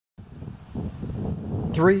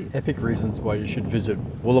3 epic reasons why you should visit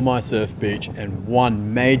Woolamai Surf Beach and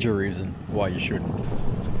 1 major reason why you shouldn't.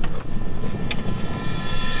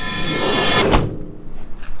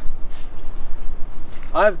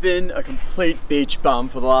 I've been a complete beach bum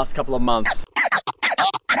for the last couple of months.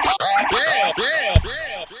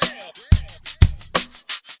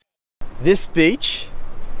 This beach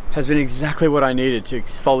has been exactly what I needed to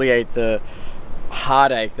exfoliate the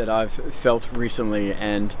heartache that I've felt recently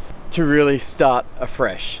and to really start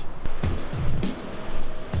afresh.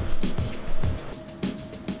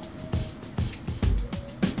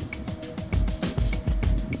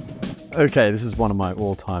 Okay, this is one of my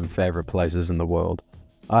all-time favorite places in the world.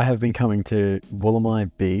 I have been coming to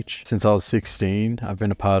Woolamai Beach since I was 16. I've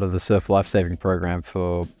been a part of the surf lifesaving program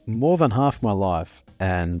for more than half my life,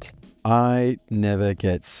 and I never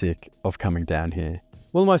get sick of coming down here.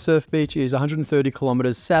 Woolamai Surf Beach is 130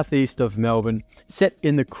 kilometers southeast of Melbourne, set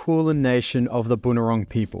in the Kulin nation of the Bunurong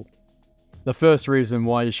people. The first reason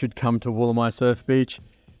why you should come to Woolamai Surf Beach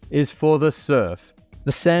is for the surf.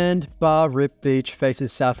 The sandbar rip beach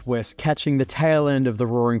faces southwest, catching the tail end of the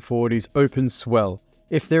Roaring Forties open swell.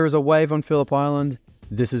 If there is a wave on Phillip Island,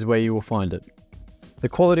 this is where you will find it. The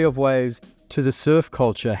quality of waves to the surf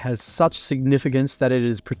culture has such significance that it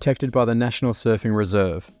is protected by the National Surfing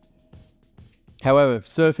Reserve. However, if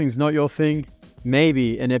surfing's not your thing,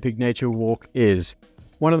 maybe an epic nature walk is.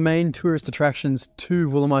 One of the main tourist attractions to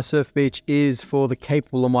Woolamai Surf Beach is for the Cape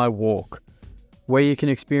Woolamai Walk, where you can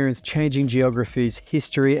experience changing geographies,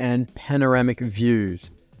 history and panoramic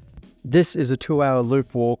views. This is a 2-hour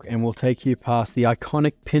loop walk and will take you past the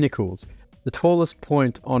iconic Pinicals, the tallest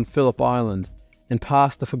point on Phillip Island, and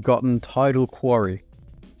past the forgotten tidal quarry.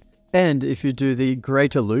 And if you do the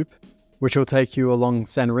greater loop, which will take you along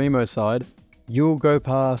San Remo side, you'll go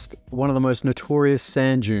past one of the most notorious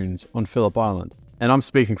sand dunes on Phillip Island. And I'm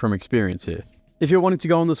speaking from experience here. If you're wanting to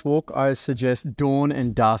go on this walk, I suggest dawn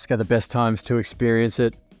and dusk are the best times to experience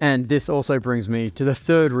it. And this also brings me to the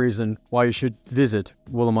third reason why you should visit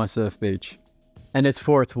Woolamai Surf Beach. And it's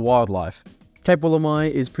for its wildlife. Cape Woolamai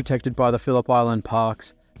is protected by the Phillip Island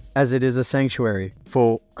parks, as it is a sanctuary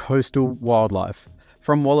for coastal wildlife.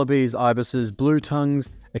 From wallabies, ibises, blue tongues,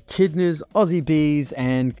 echidnas, Aussie bees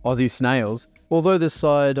and Aussie snails. Although this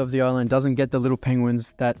side of the island doesn't get the little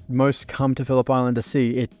penguins that most come to Phillip Island to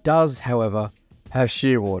see, it does, however, have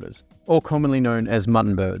shearwaters, or commonly known as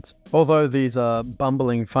mutton birds. Although these are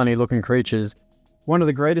bumbling, funny-looking creatures, one of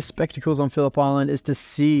the greatest spectacles on Phillip Island is to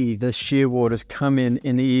see the shearwaters come in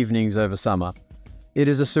the evenings over summer. It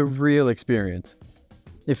is a surreal experience.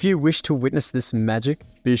 If you wish to witness this magic,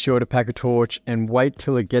 be sure to pack a torch and wait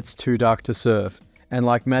till it gets too dark to surf. And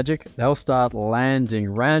like magic, they'll start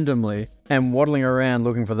landing randomly and waddling around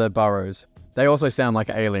looking for their burrows. They also sound like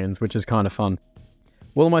aliens, which is kind of fun.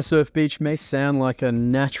 Woolamai Surf Beach may sound like a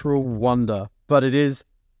natural wonder, but it is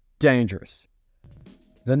dangerous.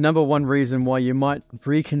 The number 1 reason why you might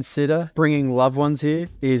reconsider bringing loved ones here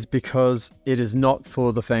is because it is not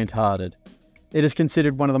for the faint-hearted. It is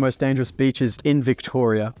considered one of the most dangerous beaches in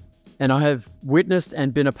Victoria, and I have witnessed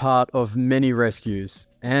and been a part of many rescues,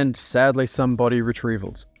 and sadly some body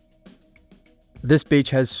retrievals. This beach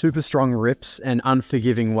has super strong rips and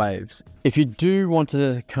unforgiving waves. If you do want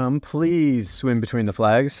to come, please swim between the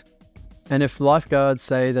flags. And if lifeguards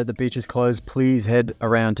say that the beach is closed, please head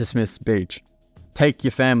around to Smith's Beach. Take your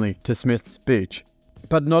family to Smith's Beach.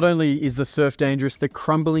 But not only is the surf dangerous, the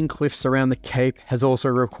crumbling cliffs around the Cape has also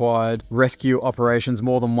required rescue operations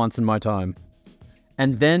more than once in my time.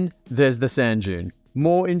 And then there's the sand dune.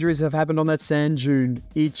 More injuries have happened on that sand dune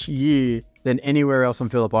each year than anywhere else on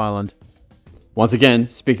Phillip Island. Once again,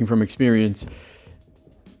 speaking from experience,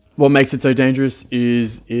 what makes it so dangerous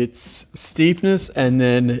is its steepness and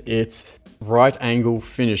then its right angle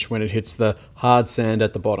finish when it hits the hard sand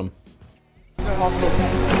at the bottom.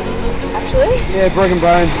 Actually? Yeah, broken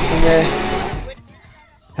bone in there.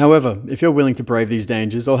 However, if you're willing to brave these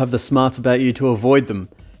dangers or have the smarts about you to avoid them,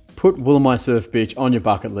 put Woolamai Surf Beach on your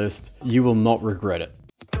bucket list. You will not regret it.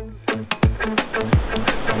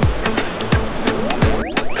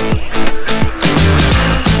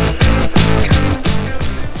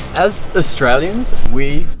 As Australians,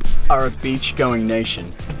 we are a beach-going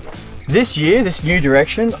nation. This year, this new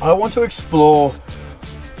direction, I want to explore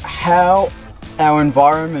how our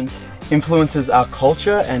environment influences our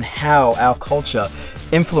culture and how our culture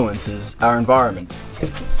influences our environment.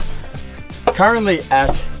 Currently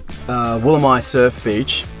at Woolamai Surf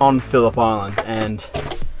Beach on Phillip Island, and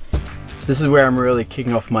this is where I'm really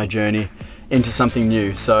kicking off my journey into something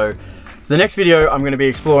new. So the next video I'm going to be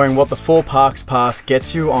exploring what the 4 Parks Pass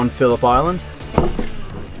gets you on Phillip Island.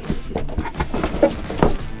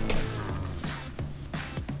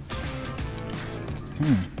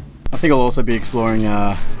 think I'll also be exploring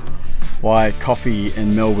why coffee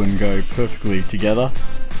and Melbourne go perfectly together,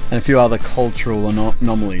 and a few other cultural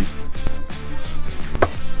anomalies.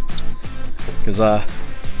 Because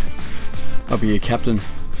I'll be your captain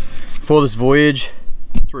for this voyage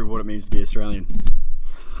through what it means to be Australian.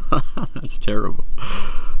 That's terrible.